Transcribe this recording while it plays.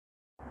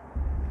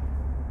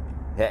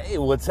Hey,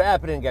 what's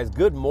happening, guys?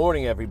 Good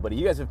morning, everybody.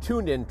 You guys have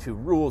tuned in to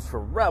Rules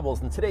for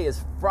Rebels, and today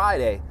is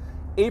Friday,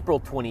 April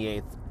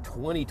 28th,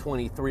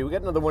 2023. We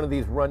got another one of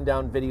these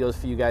rundown videos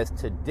for you guys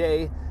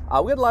today.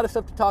 We had a lot of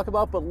stuff to talk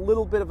about, but a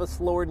little bit of a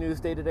slower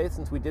news day today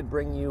since we did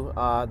bring you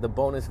the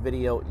bonus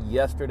video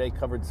yesterday,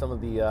 covered some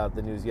of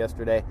the news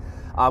yesterday.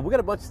 We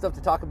got a bunch of stuff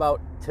to talk about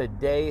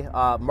today.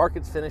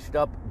 Markets finished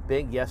up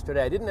big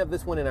yesterday. I didn't have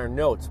this one in our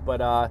notes,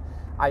 but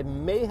I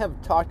may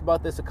have talked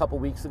about this a couple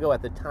weeks ago.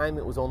 At the time,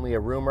 it was only a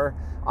rumor,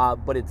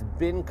 but it's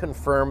been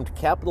confirmed.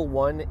 Capital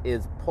One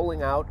is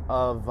pulling out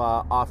of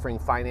offering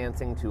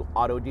financing to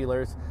auto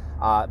dealers.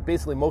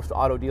 Basically, most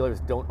auto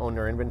dealers don't own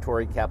their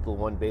inventory. Capital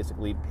One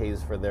basically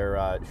pays for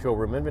their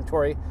showroom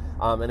inventory,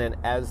 and then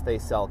as they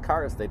sell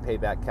cars, they pay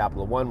back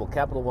Capital One. Well,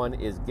 Capital One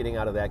is getting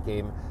out of that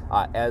game,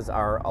 as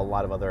are a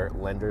lot of other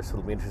lenders, so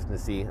it'll be interesting to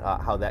see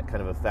how that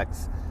kind of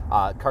affects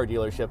car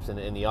dealerships and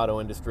in the auto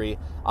industry.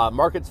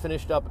 Markets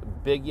finished up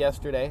big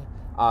yesterday.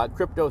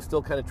 Crypto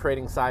still kind of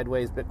trading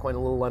sideways. Bitcoin a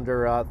little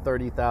under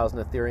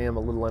 30,000, Ethereum a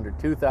little under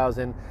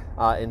 2,000,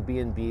 and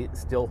BNB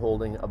still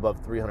holding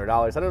above $300.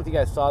 I don't know if you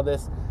guys saw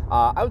this.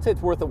 I would say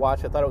it's worth a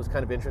watch. I thought it was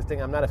kind of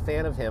interesting. I'm not a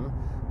fan of him,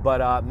 but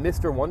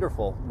Mr.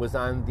 Wonderful was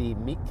on the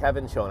Meet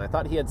Kevin show, and I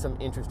thought he had some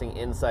interesting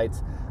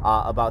insights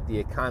about the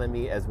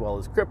economy as well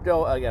as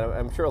crypto. Again,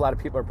 I'm sure a lot of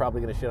people are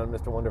probably going to shit on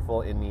Mr.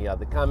 Wonderful in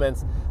the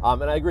comments,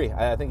 and I agree.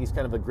 I think he's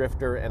kind of a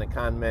grifter and a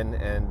con man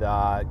and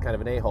kind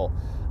of an a-hole.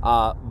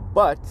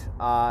 But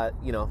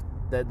you know,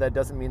 that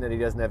doesn't mean that he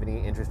doesn't have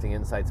any interesting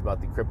insights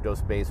about the crypto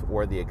space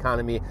or the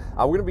economy.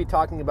 We're going to be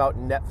talking about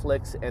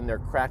Netflix and their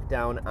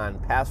crackdown on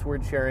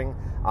password sharing.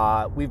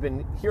 We've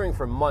been hearing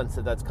for months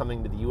that that's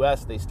coming to the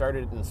U.S. They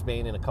started it in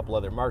Spain and a couple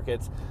other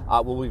markets.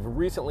 Well, we've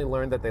recently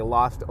learned that they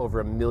lost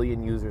over 1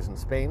 million users in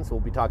Spain, so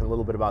we'll be talking a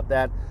little bit about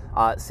that.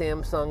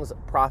 Samsung's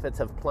profits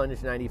have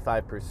plunged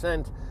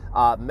 95%.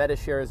 Meta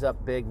shares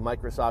up big.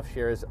 Microsoft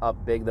shares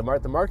up big. The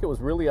market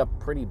was really up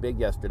pretty big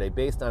yesterday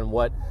based on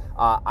what,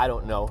 I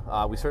don't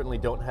know. We certainly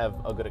don't have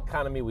a good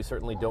economy. We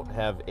certainly don't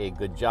have a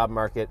good job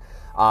market,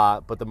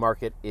 but the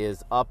market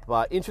is up.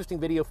 Interesting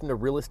video from the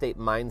Real Estate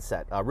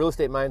Mindset. Real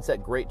Estate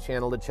Mindset, great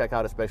channel to check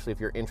out, especially if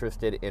you're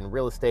interested in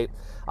real estate.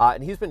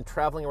 And he's been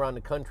traveling around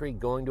the country,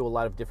 going to a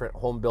lot of different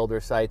home builder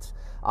sites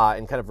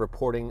and kind of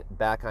reporting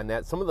back on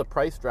that. Some of the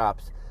price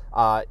drops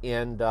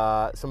and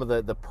some of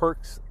the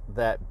perks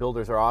that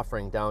builders are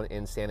offering down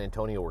in San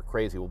Antonio were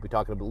crazy. We'll be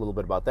talking a little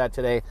bit about that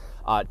today.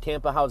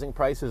 Tampa housing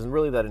prices and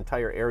really that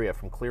entire area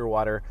from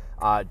Clearwater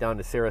down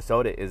to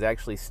Sarasota is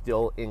actually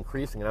still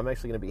increasing, and I'm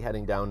actually going to be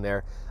heading down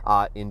there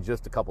in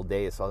just a couple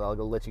days, so I'll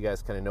let you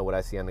guys kind of know what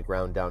I see on the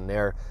ground down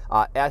there.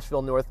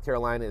 Asheville, North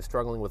Carolina is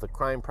struggling with a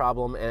crime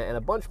problem, and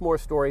a bunch more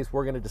stories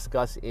we're going to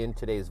discuss in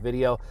today's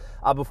video.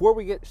 Before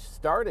we get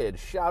started,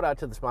 shout out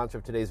to the sponsor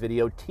of today's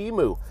video,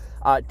 Temu.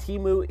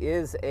 Temu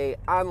is a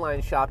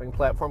online shopping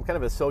platform, kind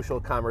of a social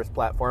commerce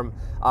platform,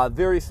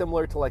 very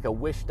similar to like a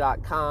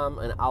Wish.com,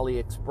 an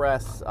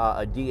AliExpress,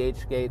 a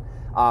DHgate.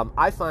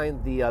 I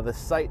find the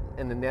site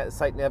and the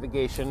site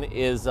navigation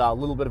is a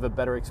little bit of a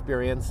better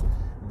experience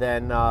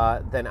than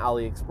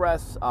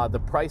AliExpress. The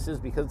prices,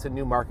 because it's a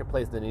new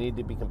marketplace, they need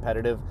to be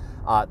competitive.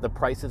 The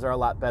prices are a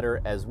lot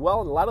better as well.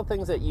 And a lot of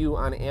things that you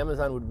on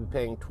Amazon would be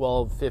paying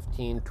 $12,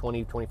 $15,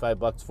 $20,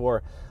 $25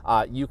 for,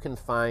 you can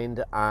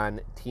find on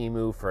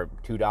Temu for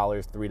 $2,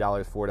 $3,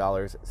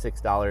 $4,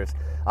 $6.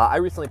 I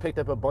recently picked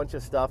up a bunch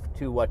of stuff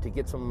to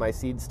get some of my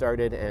seeds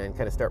started and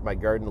kind of start my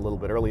garden a little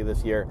bit early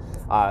this year.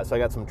 So I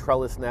got some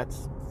trellis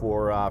nets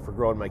for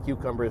growing my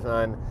cucumbers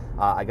on.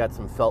 I got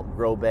some felt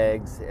grow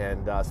bags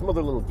and some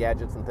other little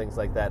gadgets and things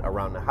like that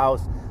around the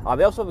house.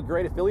 They also have a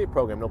great affiliate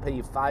program. They'll pay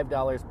you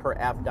 $5 per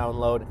app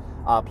download,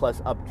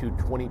 plus up to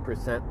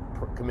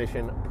 20%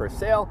 commission per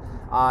sale.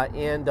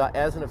 And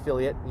as an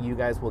affiliate, you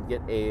guys will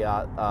get a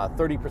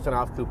 30%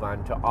 off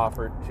coupon to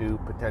offer to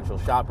potential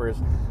shoppers.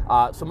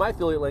 So my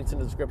affiliate link's in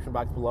the description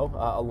box below,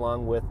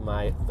 along with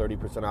my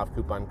 30% off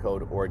coupon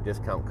code or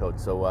discount code.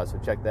 So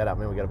check that out.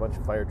 Man, we got a bunch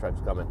of fire trucks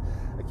coming.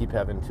 I keep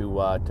having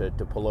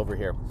to pull over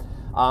here.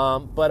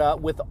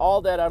 But with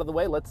all that out of the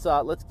way, let's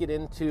get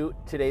into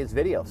today's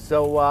video.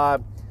 So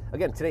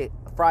again, today,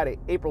 Friday,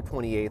 April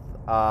 28th.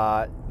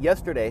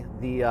 Yesterday,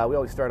 we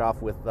always start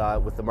off with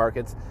the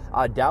markets.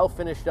 Dow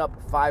finished up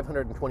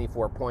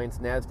 524 points.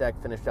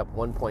 Nasdaq finished up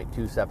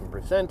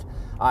 1.27%,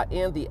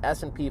 and the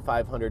S&P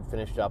 500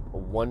 finished up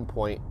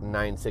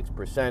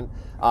 1.96%.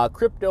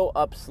 Crypto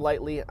up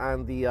slightly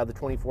on the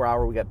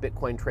 24-hour. We got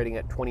Bitcoin trading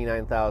at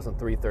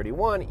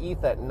 29,331,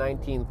 ETH at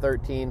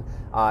 1913,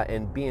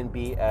 and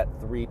BNB at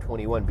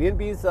 321.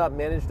 BNB's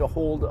managed to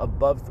hold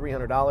above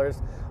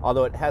 $300,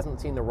 although it hasn't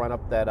seen the run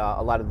up that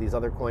a lot of these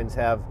other coins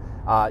have.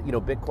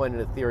 Bitcoin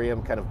and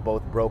Ethereum kind of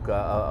both broke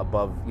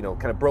above,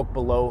 kind of broke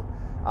below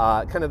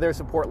kind of their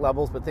support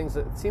levels, but it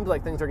seems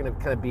like things are going to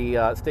kind of be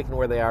sticking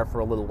where they are for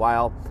a little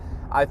while.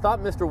 I thought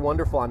Mr.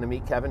 Wonderful on the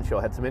Meet Kevin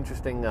show had some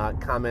interesting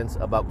comments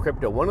about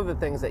crypto. One of the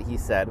things that he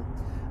said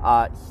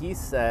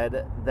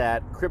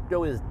that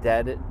crypto is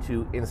dead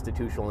to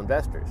institutional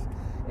investors.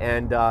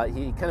 And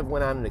he kind of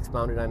went on and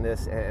expounded on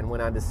this and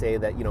went on to say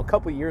that, a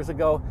couple years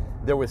ago,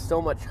 there was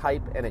so much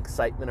hype and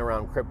excitement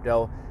around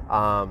crypto.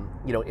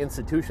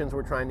 Institutions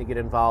were trying to get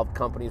involved,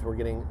 companies were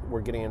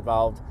getting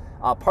involved.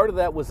 Part of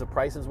that was the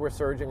prices were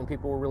surging and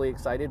people were really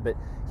excited, but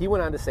he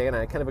went on to say, and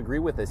I kind of agree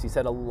with this, he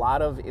said a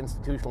lot of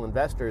institutional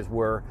investors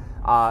were,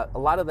 a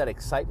lot of that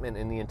excitement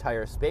in the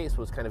entire space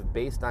was kind of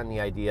based on the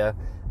idea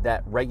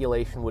that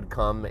regulation would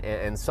come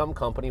and some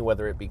company,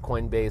 whether it be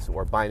Coinbase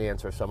or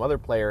Binance or some other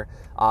player,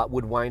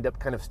 would wind up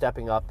kind of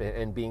stepping up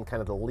and being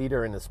kind of the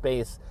leader in the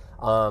space,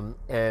 and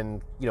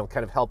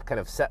kind of help kind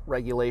of set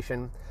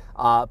regulation.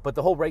 But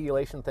the whole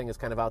regulation thing is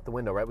kind of out the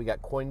window, right? We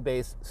got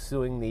Coinbase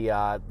suing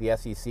the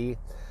SEC.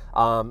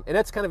 And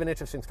that's kind of an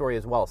interesting story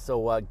as well.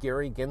 So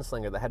Gary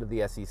Genslinger, the head of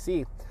the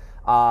SEC,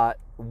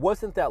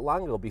 wasn't that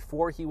long ago,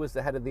 before he was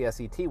the head of the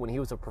SEC, when he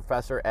was a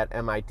professor at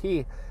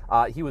MIT,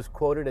 he was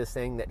quoted as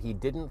saying that he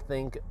didn't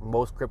think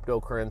most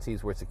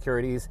cryptocurrencies were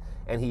securities,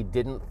 and he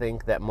didn't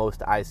think that most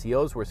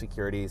ICOs were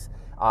securities.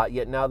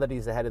 Yet now that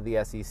he's the head of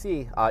the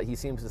SEC, he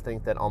seems to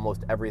think that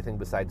almost everything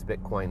besides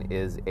Bitcoin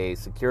is a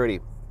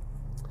security.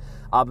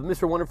 But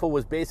Mr. Wonderful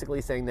was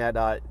basically saying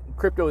that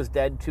crypto is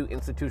dead to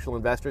institutional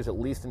investors, at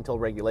least until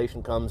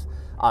regulation comes.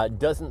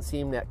 Doesn't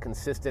seem that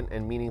consistent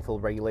and meaningful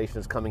regulation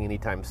is coming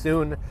anytime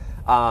soon.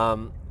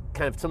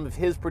 Kind of some of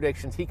his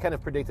predictions, he kind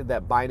of predicted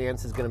that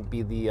Binance is going to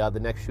be the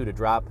next shoe to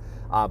drop.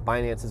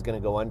 Binance is going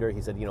to go under. He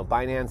said,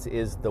 Binance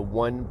is the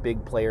one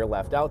big player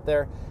left out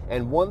there.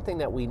 And one thing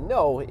that we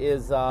know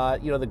is,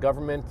 the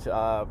government,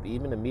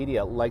 even the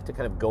media, like to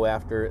kind of go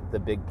after the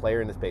big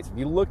player in the space. If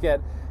you look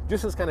at,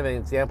 just as kind of an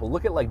example,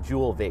 look at like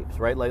Juul vapes,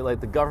 right? Like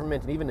the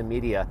government and even the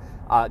media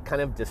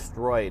kind of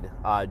destroyed.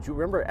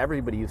 Remember,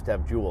 everybody used to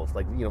have Juuls.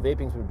 Like,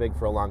 vaping's been big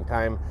for a long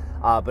time,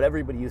 but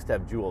everybody used to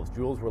have Juuls.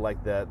 Juuls were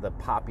like the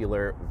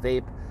popular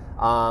vape.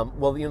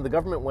 The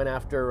government went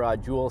after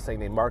Juul, saying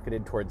they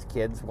marketed towards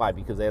kids. Why?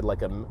 Because they had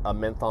like a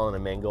menthol and a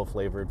mango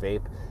flavored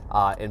vape,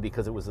 and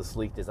because it was a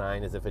sleek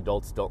design, as if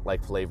adults don't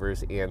like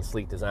flavors and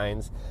sleek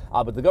designs.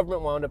 But the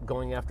government wound up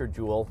going after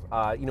Juul.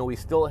 We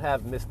still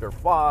have Mr.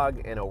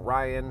 Fogg and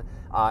Orion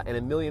and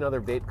a million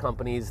other vape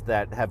companies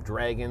that have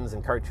dragons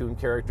and cartoon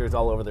characters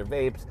all over their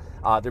vapes.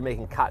 They're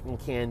making cotton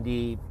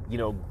candy,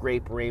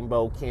 grape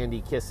rainbow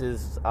candy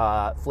kisses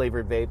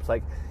flavored vapes.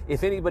 Like,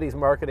 if anybody's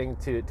marketing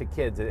to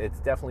kids, it's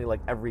definitely like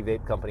every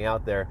vape company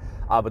out there.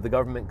 But the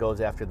government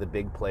goes after the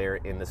big player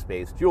in the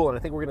space, Juul. And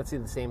I think we're going to see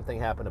the same thing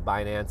happen to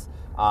Binance.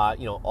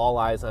 All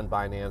eyes on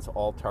Binance.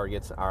 All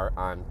targets are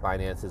on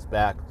Binance's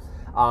back.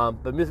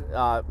 But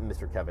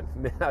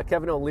Mr.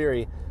 Kevin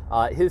O'Leary,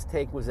 his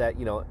take was that,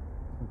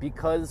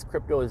 because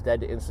crypto is dead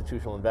to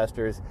institutional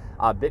investors,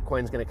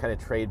 Bitcoin's going to kind of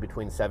trade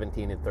between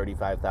 $17,000 and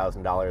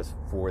 $35,000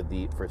 for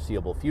the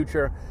foreseeable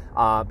future,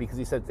 because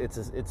he said it's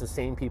the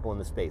same people in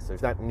the space.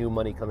 There's not new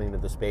money coming into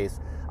the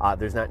space.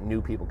 There's not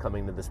new people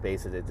coming into the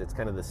space. It's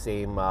kind of the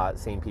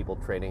same people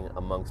trading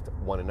amongst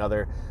one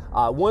another.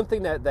 One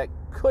thing that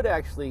could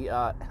actually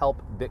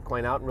help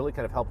Bitcoin out and really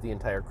kind of help the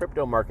entire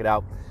crypto market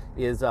out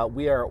is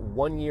we are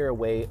 1 year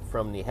away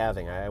from the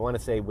halving. I want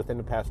to say within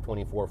the past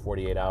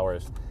 48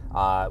 hours,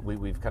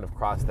 we've kind of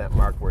crossed that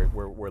mark.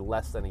 We're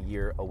less than a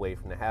year away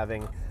from the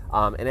halving.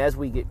 And as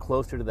we get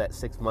closer to that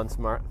 6 month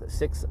mark,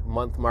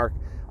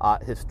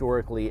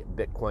 historically,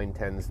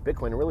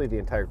 Bitcoin and really the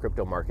entire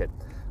crypto market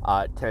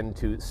tend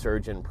to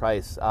surge in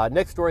price.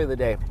 Next story of the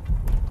day.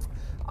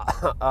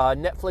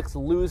 Netflix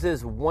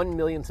loses 1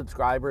 million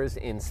subscribers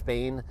in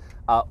Spain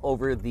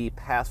over the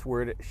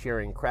password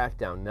sharing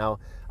crackdown. Now,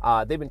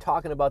 they've been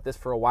talking about this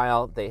for a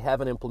while. They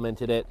haven't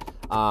implemented it.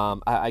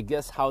 I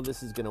guess how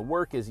this is going to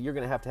work is you're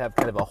going to have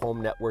kind of a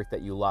home network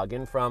that you log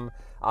in from,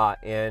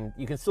 and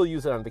you can still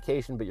use it on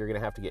vacation, but you're going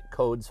to have to get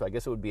codes. So I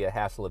guess it would be a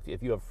hassle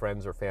if you have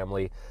friends or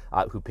family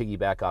who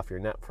piggyback off your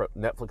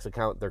Netflix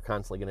account. They're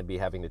constantly going to be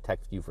having to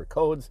text you for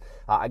codes.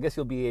 I guess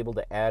you'll be able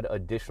to add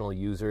additional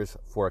users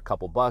for a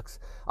couple bucks.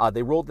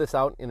 They rolled this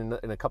out in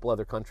a couple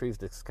other countries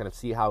to kind of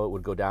see how it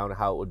would go down,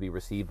 how it would be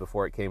received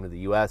before it came to the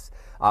U.S.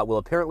 Well,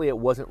 apparently it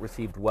wasn't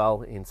received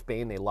well in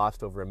Spain. They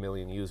lost over 1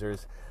 million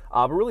users.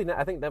 But really,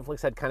 I think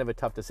Netflix had kind of a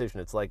tough decision.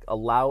 It's like,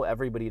 allow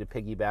everybody to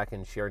piggyback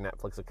and share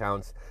Netflix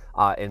accounts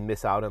and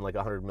miss out on like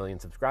 100 million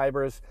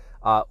subscribers,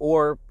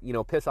 or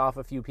piss off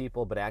a few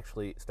people, but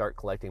actually start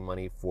collecting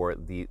money for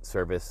the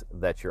service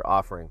that you're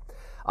offering.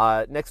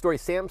 Next story: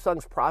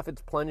 Samsung's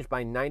profits plunged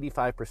by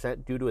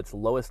 95% due to its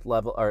lowest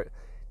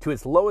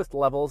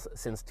levels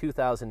since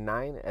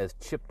 2009 as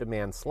chip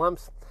demand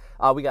slumps.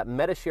 We got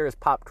Meta shares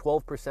pop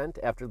 12%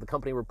 after the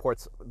company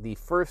reports the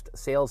first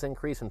sales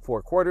increase in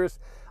 4 quarters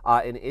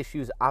and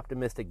issues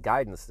optimistic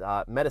guidance.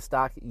 Meta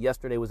stock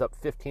yesterday was up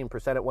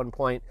 15% at one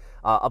point,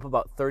 up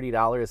about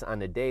 $30 on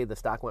the day. The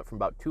stock went from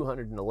about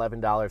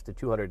 $211 to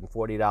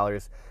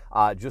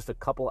 $240 just a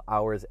couple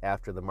hours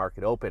after the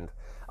market opened.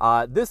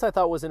 This I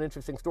thought was an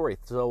interesting story.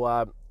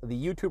 So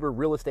the YouTuber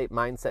Real Estate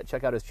Mindset,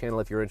 check out his channel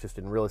if you're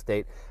interested in real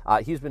estate.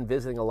 He's been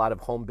visiting a lot of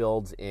home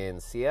builds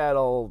in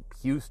Seattle,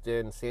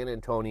 Houston, San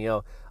Antonio,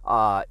 Antonio,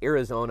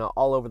 Arizona,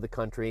 all over the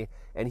country.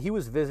 And he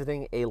was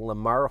visiting a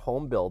Lamar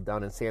home build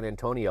down in San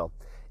Antonio.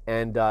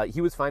 And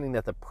he was finding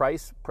that the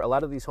price, a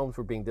lot of these homes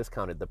were being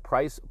discounted. The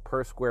price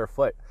per square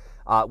foot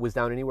was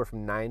down anywhere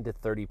from 9 to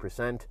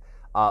 30%.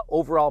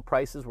 Overall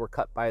prices were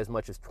cut by as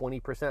much as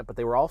 20%, but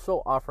they were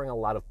also offering a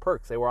lot of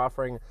perks. They were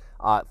offering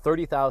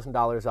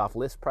 $30,000 off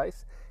list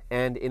price.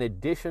 And in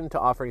addition to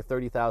offering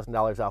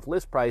 $30,000 off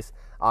list price,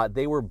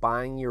 they were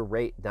buying your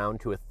rate down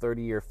to a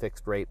 30-year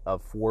fixed rate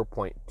of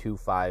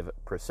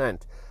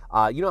 4.25%.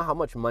 You know how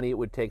much money it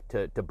would take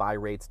to buy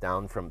rates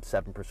down from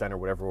 7% or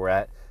whatever we're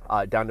at,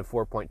 down to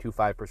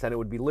 4.25%? It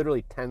would be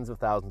literally tens of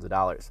thousands of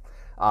dollars.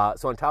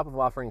 So on top of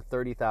offering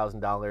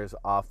 $30,000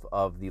 off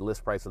of the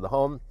list price of the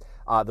home,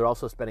 they're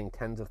also spending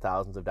tens of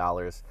thousands of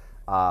dollars,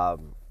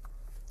 buying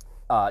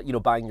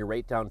your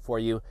rate down for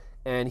you.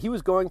 And he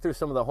was going through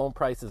some of the home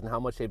prices and how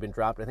much they'd been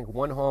dropped. I think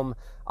one home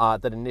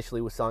that initially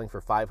was selling for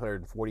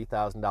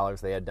 $540,000,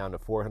 they had down to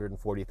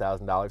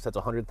 $440,000. That's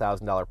a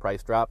 $100,000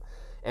 price drop.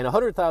 And a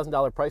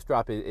 $100,000 price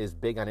drop is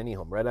big on any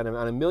home, right? On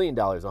 $1 million,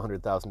 a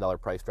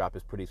 $100,000 price drop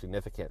is pretty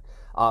significant.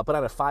 But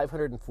on a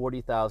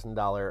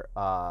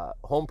 $540,000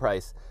 home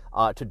price,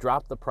 to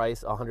drop the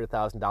price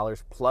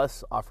 $100,000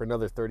 plus offer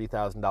another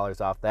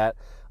 $30,000 off that,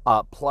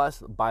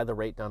 plus buy the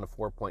rate down to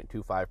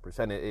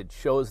 4.25%. It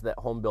shows that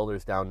home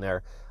builders down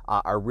there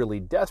are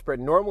really desperate.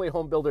 Normally,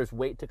 home builders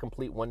wait to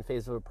complete one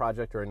phase of a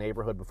project or a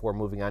neighborhood before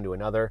moving on to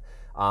another.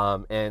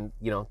 And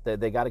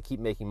they got to keep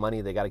making money.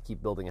 They got to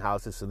keep building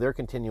houses. So they're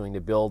continuing to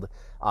build,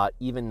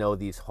 even though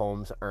these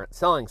homes aren't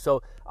selling.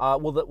 So,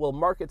 well,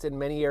 markets in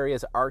many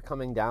areas are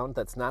coming down.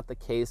 That's not the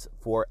case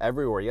for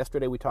everywhere.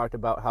 Yesterday, we talked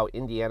about how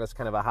Indiana's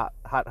kind of a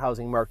hot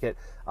housing market.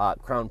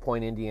 Crown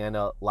Point,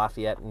 Indiana,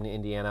 Lafayette in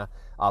Indiana.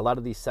 A lot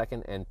of these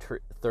second and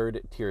third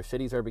tier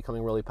cities are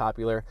becoming really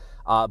popular.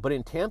 But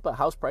in Tampa,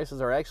 house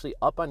prices are actually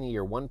up on the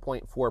year,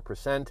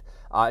 1.4%.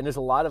 And there's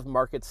a lot of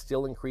markets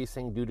still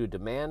increasing due to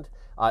demand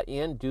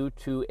and due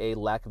to a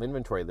lack of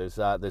inventory.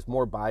 There's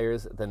more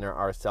buyers than there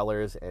are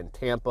sellers in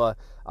Tampa,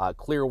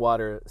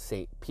 Clearwater,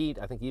 St. Pete,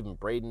 I think even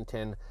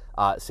Bradenton,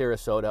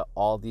 Sarasota.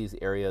 All these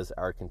areas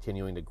are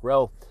continuing to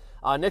grow.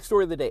 Next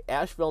story of the day,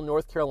 Asheville,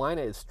 North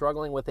Carolina is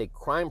struggling with a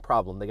crime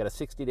problem. They got a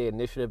 60-day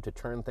initiative to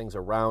turn things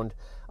around.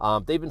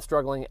 They've been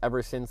struggling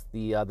ever since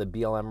the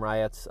BLM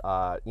riots.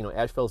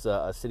 Asheville's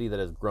a city that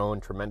has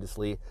grown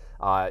tremendously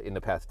in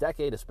the past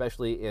decade,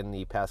 especially in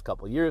the past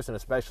couple of years, and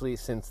especially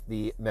since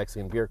the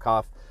Mexican beer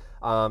cough.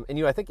 I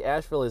think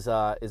Asheville is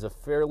a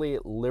fairly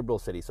liberal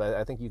city, so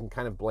I think you can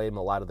kind of blame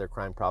a lot of their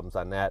crime problems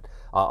on that.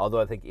 Although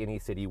I think any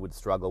city would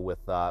struggle with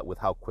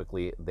how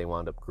quickly they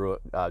wound up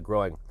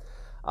growing.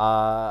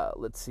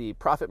 Let's see,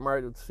 profit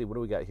margin. Let's see, what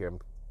do we got here? I'm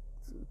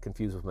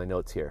confused with my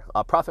notes here.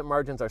 Profit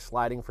margins are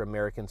sliding for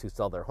Americans who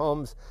sell their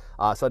homes.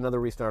 So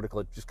another recent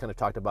article just kind of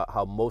talked about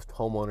how most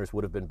homeowners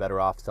would have been better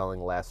off selling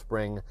last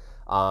spring.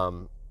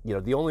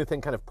 The only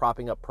thing kind of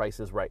propping up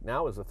prices right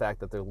now is the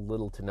fact that there's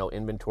little to no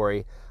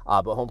inventory,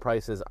 but home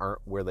prices aren't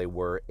where they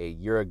were a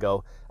year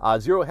ago.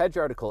 Zero Hedge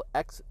article,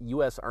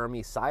 ex-U.S.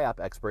 Army PSYOP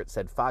expert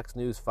said Fox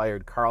News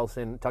fired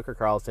Tucker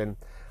Carlson,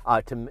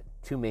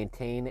 to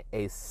maintain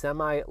a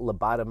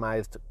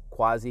semi-lobotomized,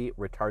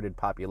 quasi-retarded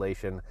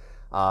population.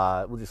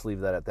 We'll just leave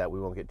that at that. We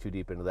won't get too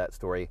deep into that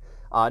story.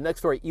 Next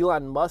story,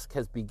 Elon Musk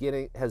has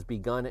begun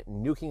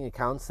nuking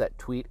accounts that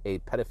tweet a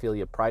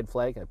pedophilia pride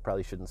flag. I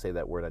probably shouldn't say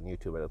that word on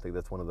YouTube. I don't think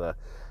that's one of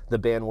the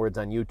banned words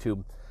on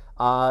YouTube.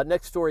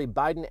 Next story,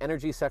 Biden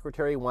Energy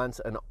Secretary wants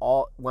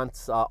all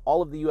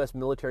of the U.S.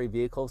 military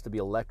vehicles to be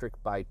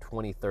electric by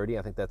 2030.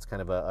 I think that's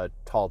kind of a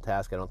tall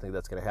task. I don't think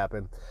that's going to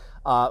happen.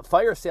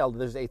 Fire sale,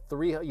 there's a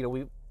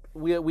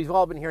we've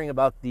all been hearing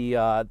about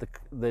the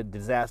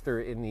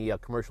disaster in the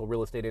commercial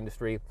real estate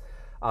industry.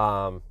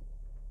 A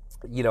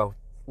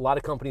lot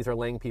of companies are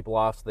laying people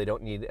off, so they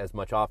don't need as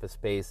much office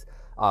space.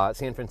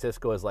 San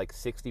Francisco is like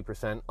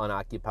 60%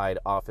 unoccupied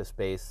office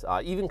space.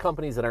 Even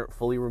companies that aren't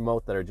fully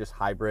remote, that are just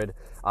hybrid.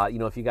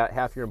 If you got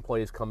half your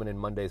employees coming in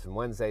Mondays and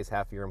Wednesdays,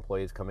 half your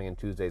employees coming in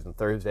Tuesdays and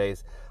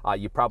Thursdays,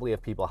 you probably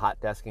have people hot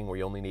desking where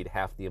you only need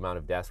half the amount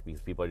of desks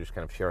because people are just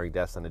kind of sharing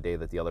desks on a day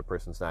that the other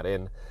person's not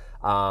in.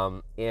 A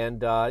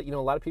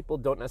lot of people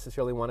don't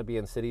necessarily want to be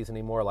in cities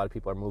anymore. A lot of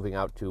people are moving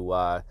out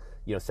to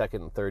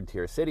second and third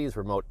tier cities,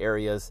 remote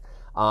areas.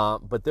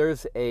 But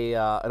there's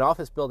an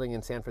office building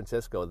in San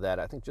Francisco that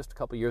I think just a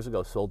couple years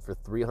ago sold for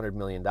 $300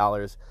 million.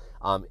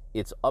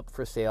 It's up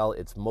for sale.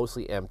 It's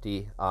mostly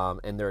empty,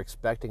 and they're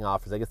expecting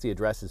offers. I guess the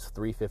address is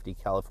 350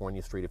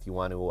 California Street if you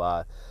want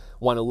to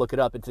look it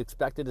up. It's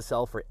expected to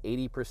sell for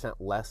 80%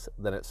 less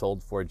than it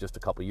sold for just a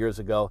couple years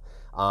ago.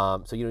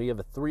 So you have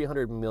a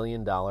 $300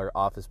 million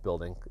office building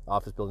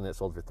building that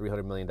sold for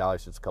 $300 million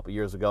just a couple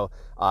years ago,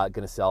 going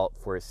to sell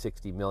for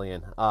 $60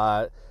 million.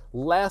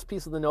 Last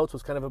piece of the notes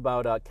was kind of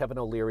about Kevin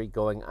O'Leary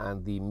going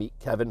on the Meet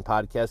Kevin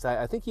podcast.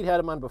 I think he'd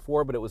had him on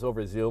before, but it was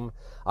over Zoom.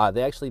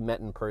 They actually met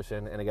in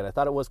person, and again, I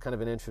thought it was kind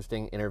of an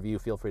interesting interview.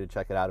 Feel free to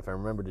check it out if I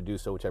remember to do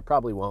so, which I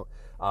probably won't.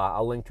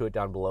 I'll link to it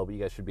down below, but you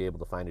guys should be able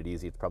to find it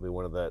easy. It's probably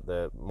one of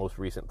the most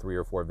recent 3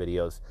 or 4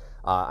 videos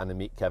on the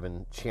Meet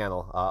Kevin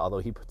channel, although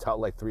he puts out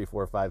like 3,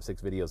 4, 5,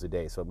 6 videos a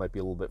day, so it might be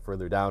a little bit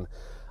further down.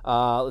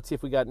 Let's see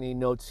if we got any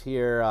notes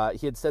here.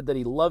 He had said that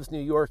he loves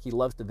New York. He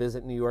loves to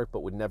visit New York,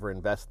 but would never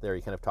invest there.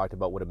 He kind of talked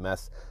about what a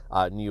mess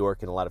New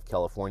York and a lot of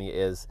California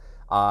is.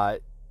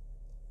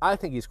 I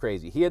think he's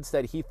crazy. He had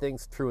said he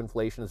thinks true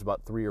inflation is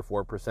about 3 or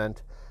 4%.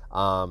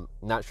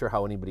 Not sure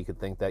how anybody could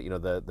think that. You know,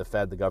 the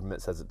Fed, the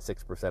government says it's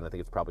 6%. I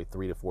think it's probably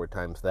 3 to 4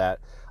 times that.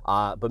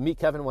 But Meet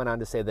Kevin went on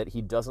to say that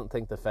he doesn't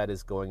think the Fed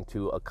is going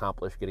to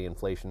accomplish getting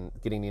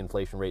the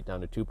inflation rate down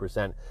to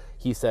 2%.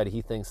 He said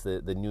he thinks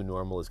the new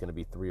normal is going to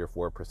be 3 or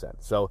 4%.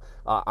 So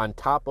on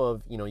top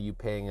of, you know, you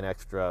paying an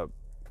extra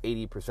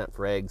 80%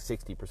 for eggs,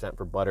 60%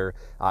 for butter.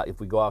 If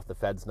we go off the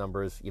Fed's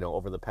numbers, you know,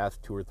 over the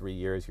past 2 or 3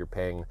 years, you're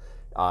paying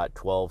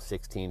 12,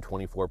 16,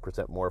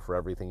 24% more for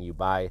everything you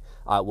buy.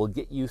 We'll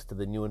get used to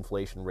the new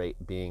inflation rate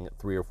being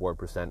 3 or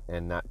 4%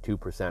 and not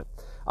 2%.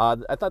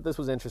 I thought this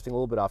was interesting, a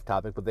little bit off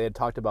topic, but they had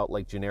talked about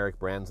like generic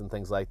brands and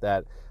things like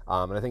that.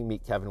 And I think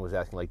Meet Kevin was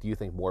asking, like, do you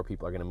think more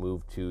people are going to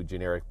move to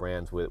generic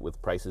brands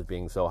with prices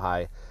being so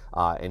high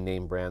and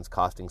name brands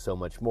costing so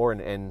much more?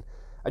 And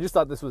I just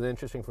thought this was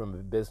interesting from a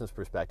business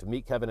perspective.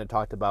 Meet Kevin had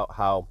talked about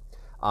how,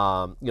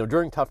 you know,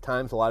 during tough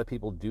times, a lot of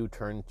people do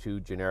turn to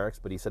generics,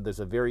 but he said there's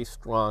a very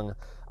strong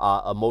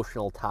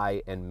emotional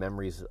tie and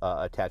memories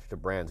attached to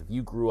brands. If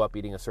you grew up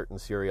eating a certain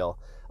cereal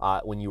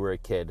when you were a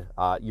kid,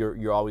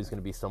 you're always going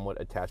to be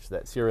somewhat attached to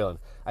that cereal. And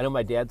I know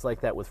my dad's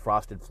like that with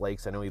Frosted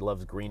Flakes. I know he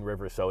loves Green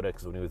River soda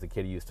because when he was a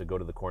kid, he used to go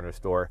to the corner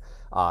store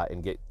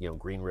and get, you know,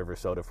 Green River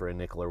soda for a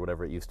nickel or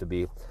whatever it used to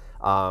be.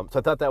 So I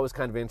thought that was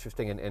kind of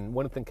interesting. And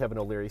one thing Kevin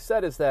O'Leary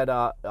said is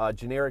that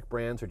generic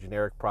brands or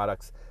generic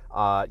products,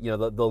 you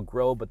know, they'll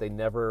grow, but they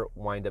never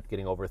wind up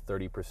getting over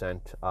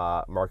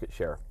 30% market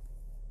share.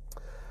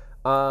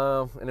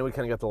 And then we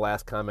kind of got the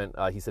last comment.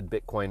 He said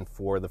Bitcoin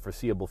for the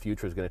foreseeable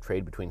future is going to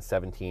trade between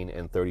 $17,000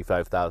 and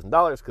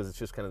 $35,000 because it's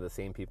just kind of the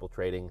same people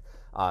trading.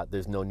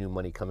 There's no new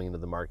money coming into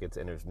the markets,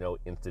 and there's no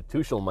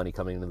institutional money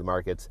coming into the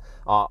markets.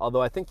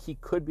 Although I think he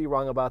could be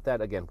wrong about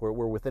that. Again, we're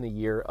within a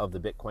year of the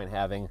Bitcoin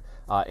halving,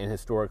 and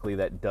historically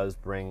that does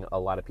bring a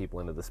lot of people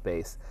into the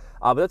space.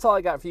 But that's all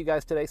I got for you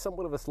guys today.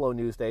 Somewhat of a slow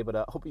news day, but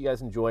I hope you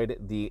guys enjoyed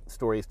the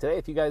stories today.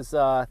 If you guys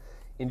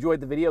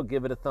enjoyed the video,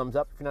 give it a thumbs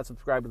up. If you're not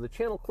subscribed to the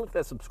channel, click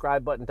that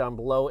subscribe button down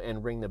below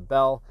and ring the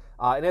bell.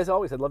 And as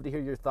always, I'd love to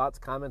hear your thoughts,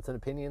 comments, and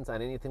opinions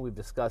on anything we've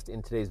discussed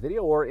in today's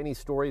video or any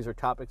stories or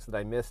topics that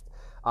I missed.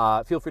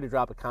 Feel free to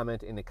drop a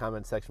comment in the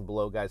comment section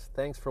below, guys.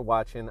 Thanks for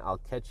watching. I'll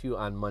catch you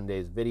on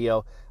Monday's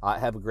video.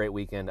 Have a great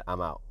weekend.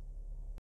 I'm out.